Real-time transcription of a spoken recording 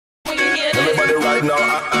Everybody right now,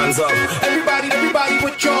 hands up. Everybody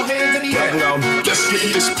put your hands in the air. Right now, Let's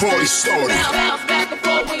get this party started. Bounce back and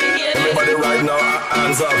forth when you hear this. everybody right now,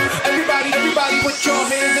 hands up. Everybody put your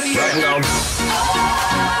hands in the air. Right now.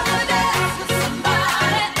 I wanna dance with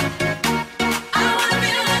somebody. I wanna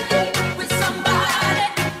feel like with somebody.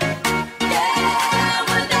 Yeah, I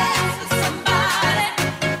wanna dance with somebody.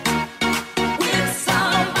 With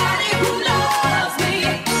somebody who loves me.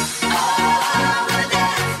 Oh, I wanna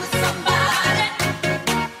dance with somebody.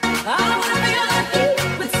 I wanna feel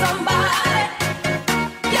like with somebody.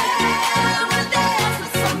 Yeah, I wanna dance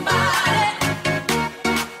with somebody.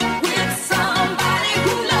 With somebody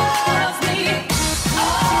who loves me. Oh,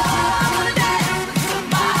 I wanna dance with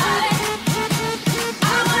somebody.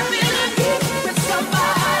 I wanna feel like with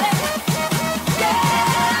somebody. Yeah,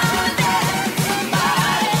 I wanna dance with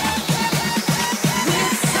somebody.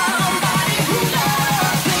 With somebody who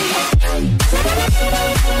loves me.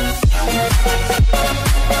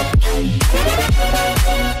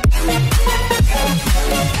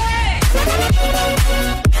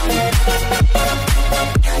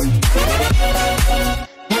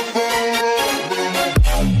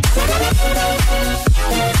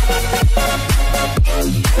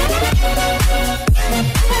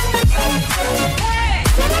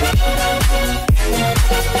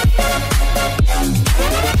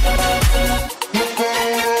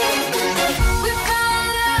 We found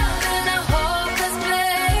love in a hopeless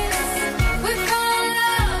place. We found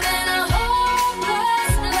love in a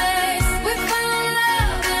hopeless place. We found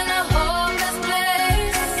love in a hopeless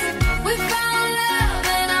place. We found love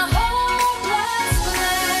in a hopeless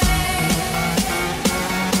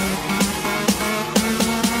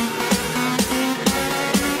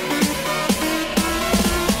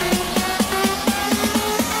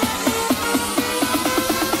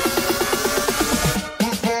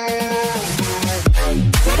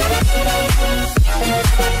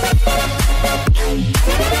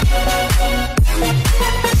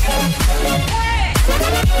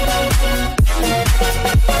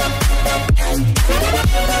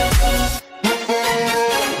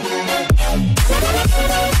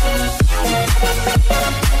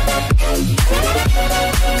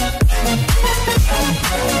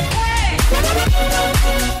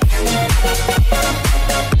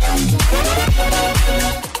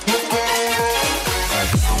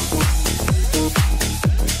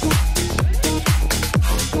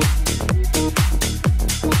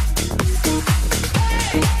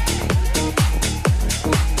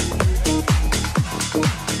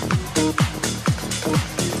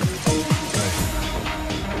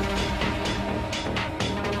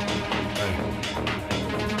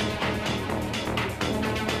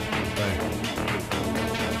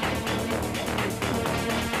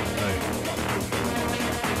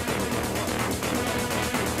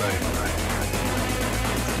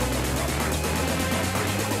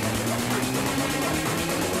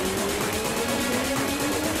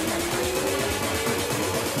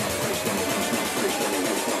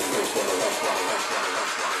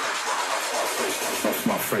Off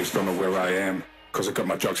my face, don't know where I am, cause I got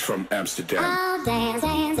my drugs from Amsterdam. I'll dance,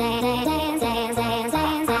 dance, dance, dance, dance, dance, dance,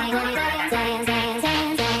 dance, dance, dance, dance, dance,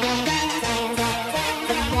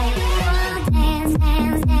 dance,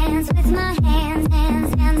 dance, dance with my hands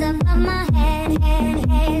above my head,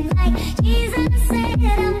 like Jesus said.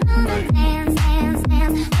 I'm gonna dance, dance,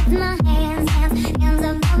 dance with my hands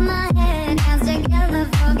above my head. Hands together,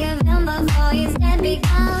 forgive him before he's dead.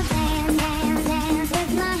 I'll dance, dance, dance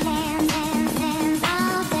with my hands.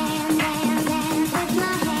 I'll dance, dance, dance with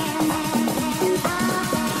my hands.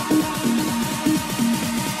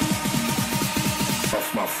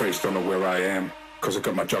 Off my face, don't know where I am, cause I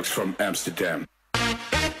got my drugs from Amsterdam.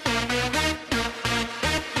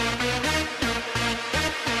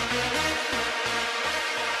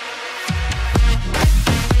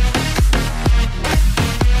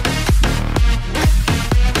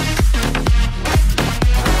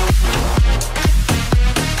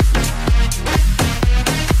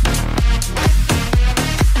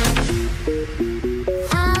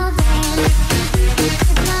 I'll dance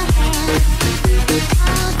with my hands.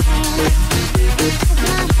 I'll dance with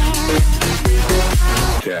my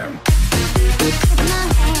hands. Damn.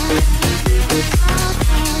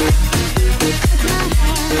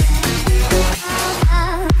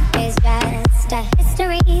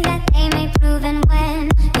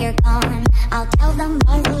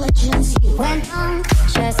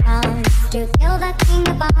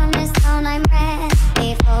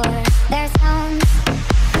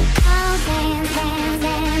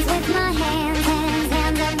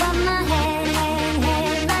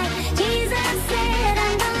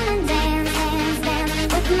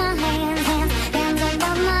 my hands,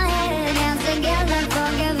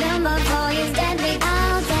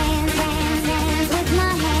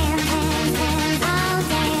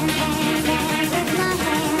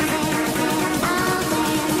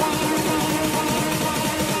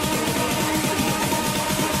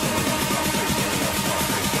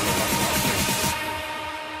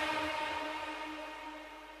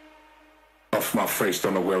 off my face,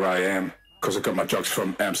 don't know where I am, cause I got my drugs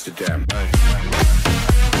from Amsterdam.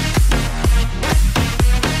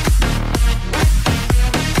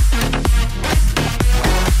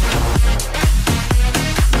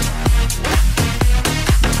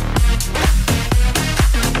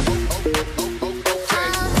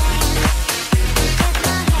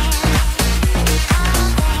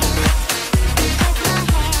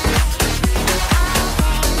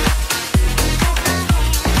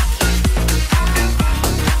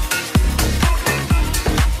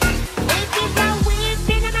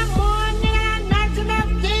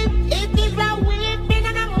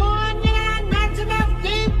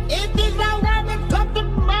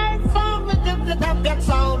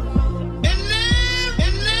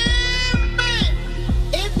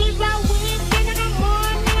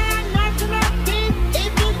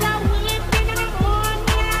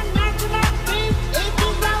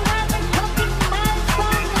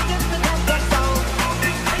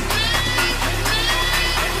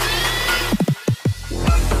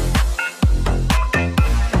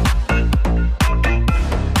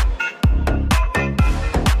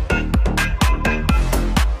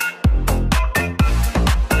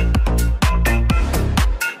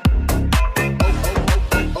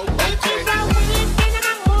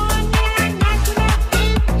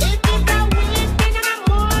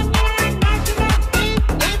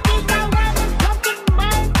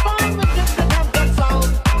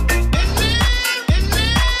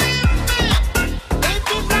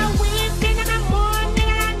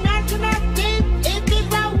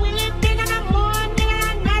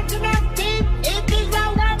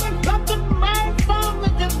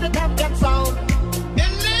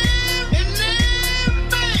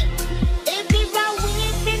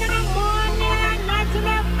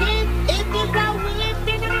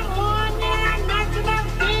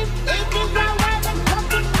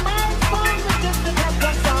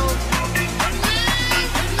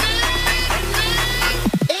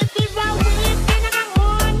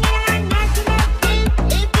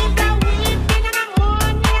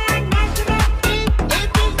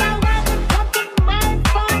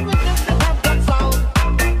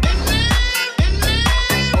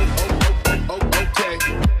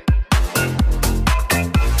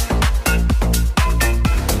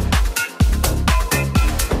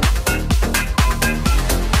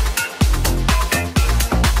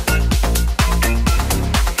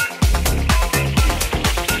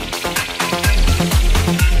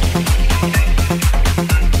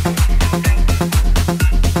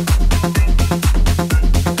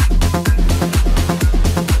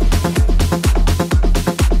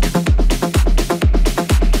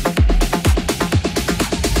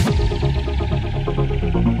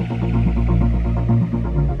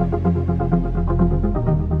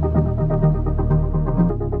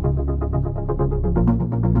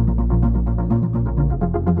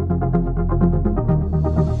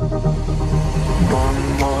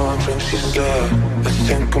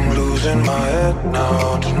 losing my head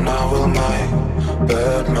now. Tonight we'll make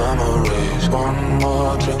bad memories. One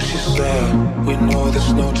more drink, she said. We know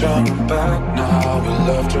there's no turning back now. We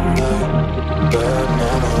love to make bad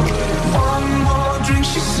memories. One more drink,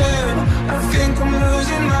 she said. I think I'm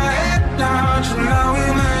losing my head now. Tonight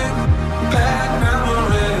we'll make bad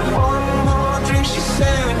memories. One more drink, she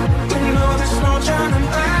said. We know there's no turning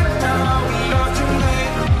back now. We love to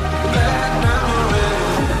make bad memories.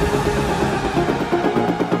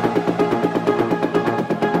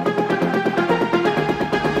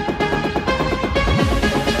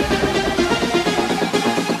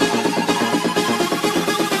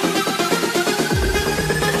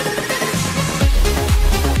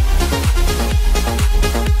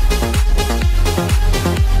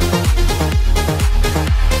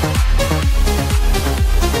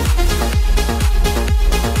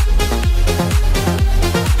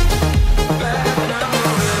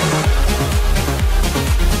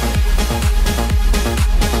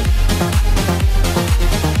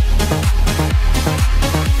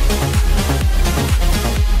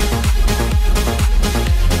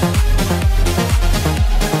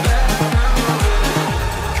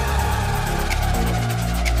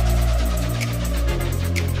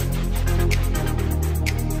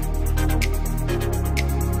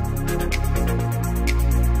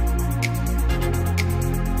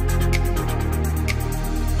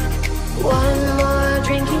 One more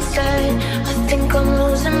drink, he said. I think I'm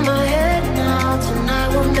losing my head now. Tonight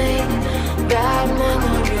we'll make bad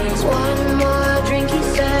memories. One more drink, he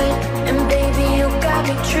said. And baby, you got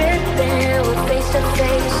me tripping. We're face to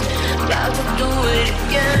face, about to do it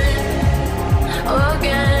again.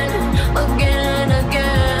 Again, again,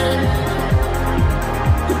 again.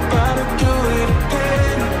 About to do it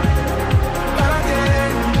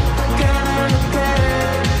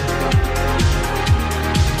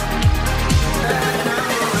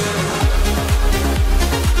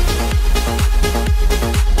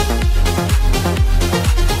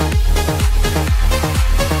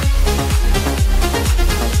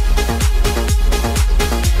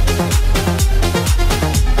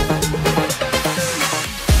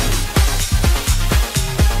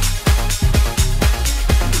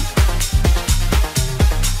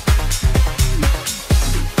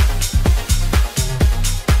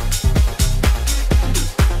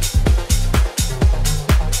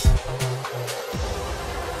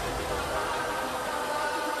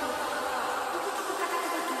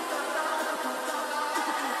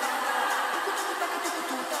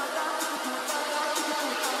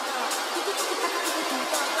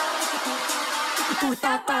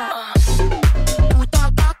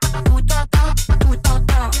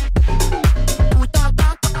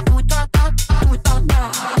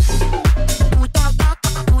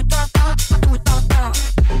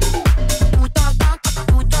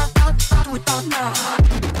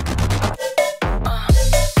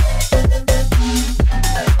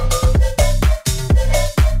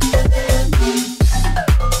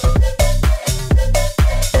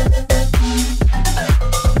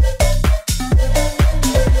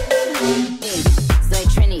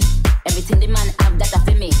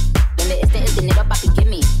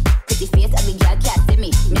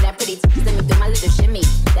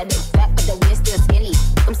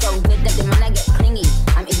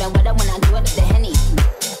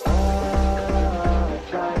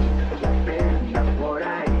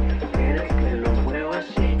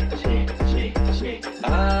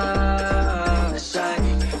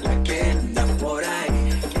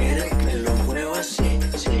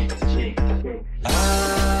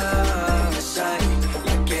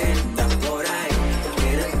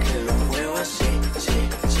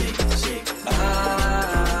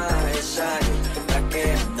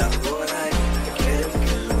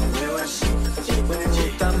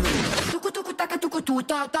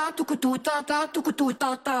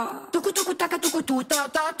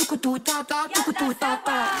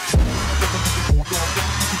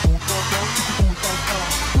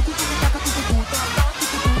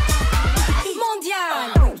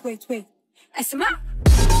Mondial. Wait. SMA.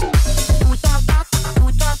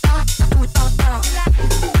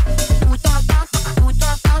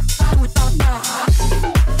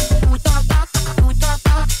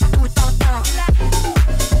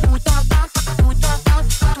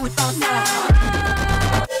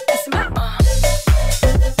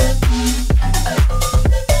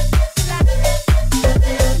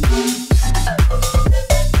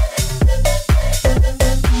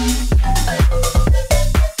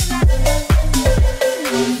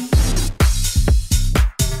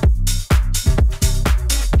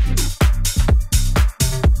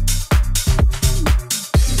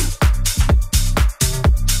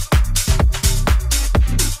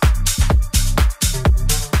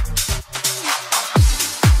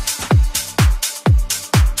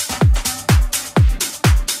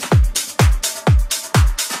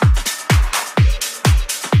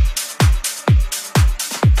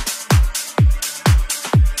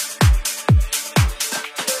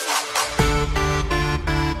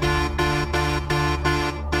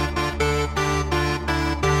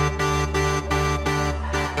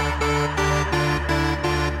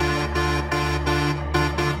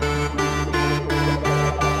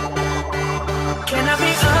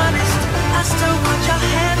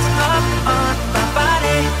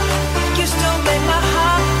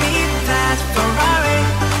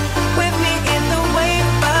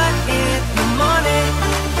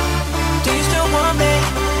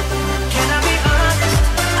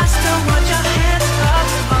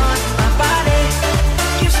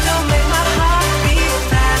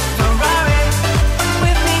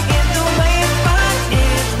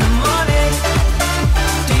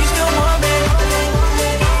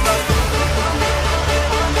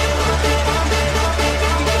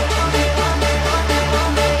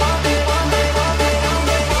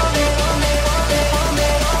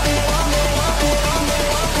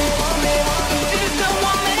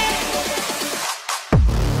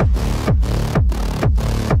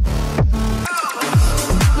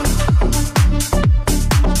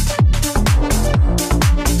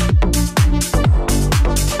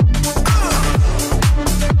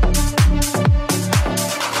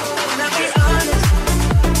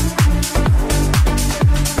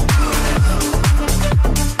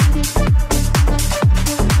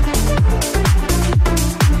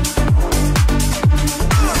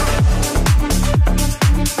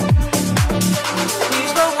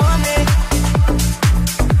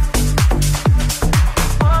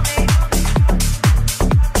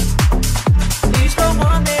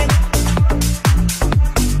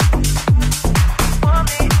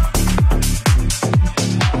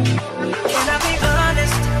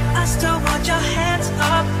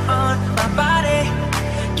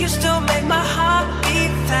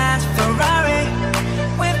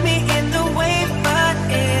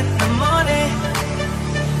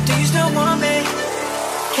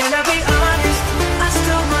 Can I be honest? I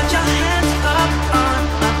still want your hands up on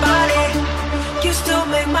my body. You still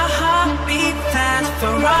make my heart beat fast.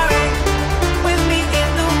 Ferrari.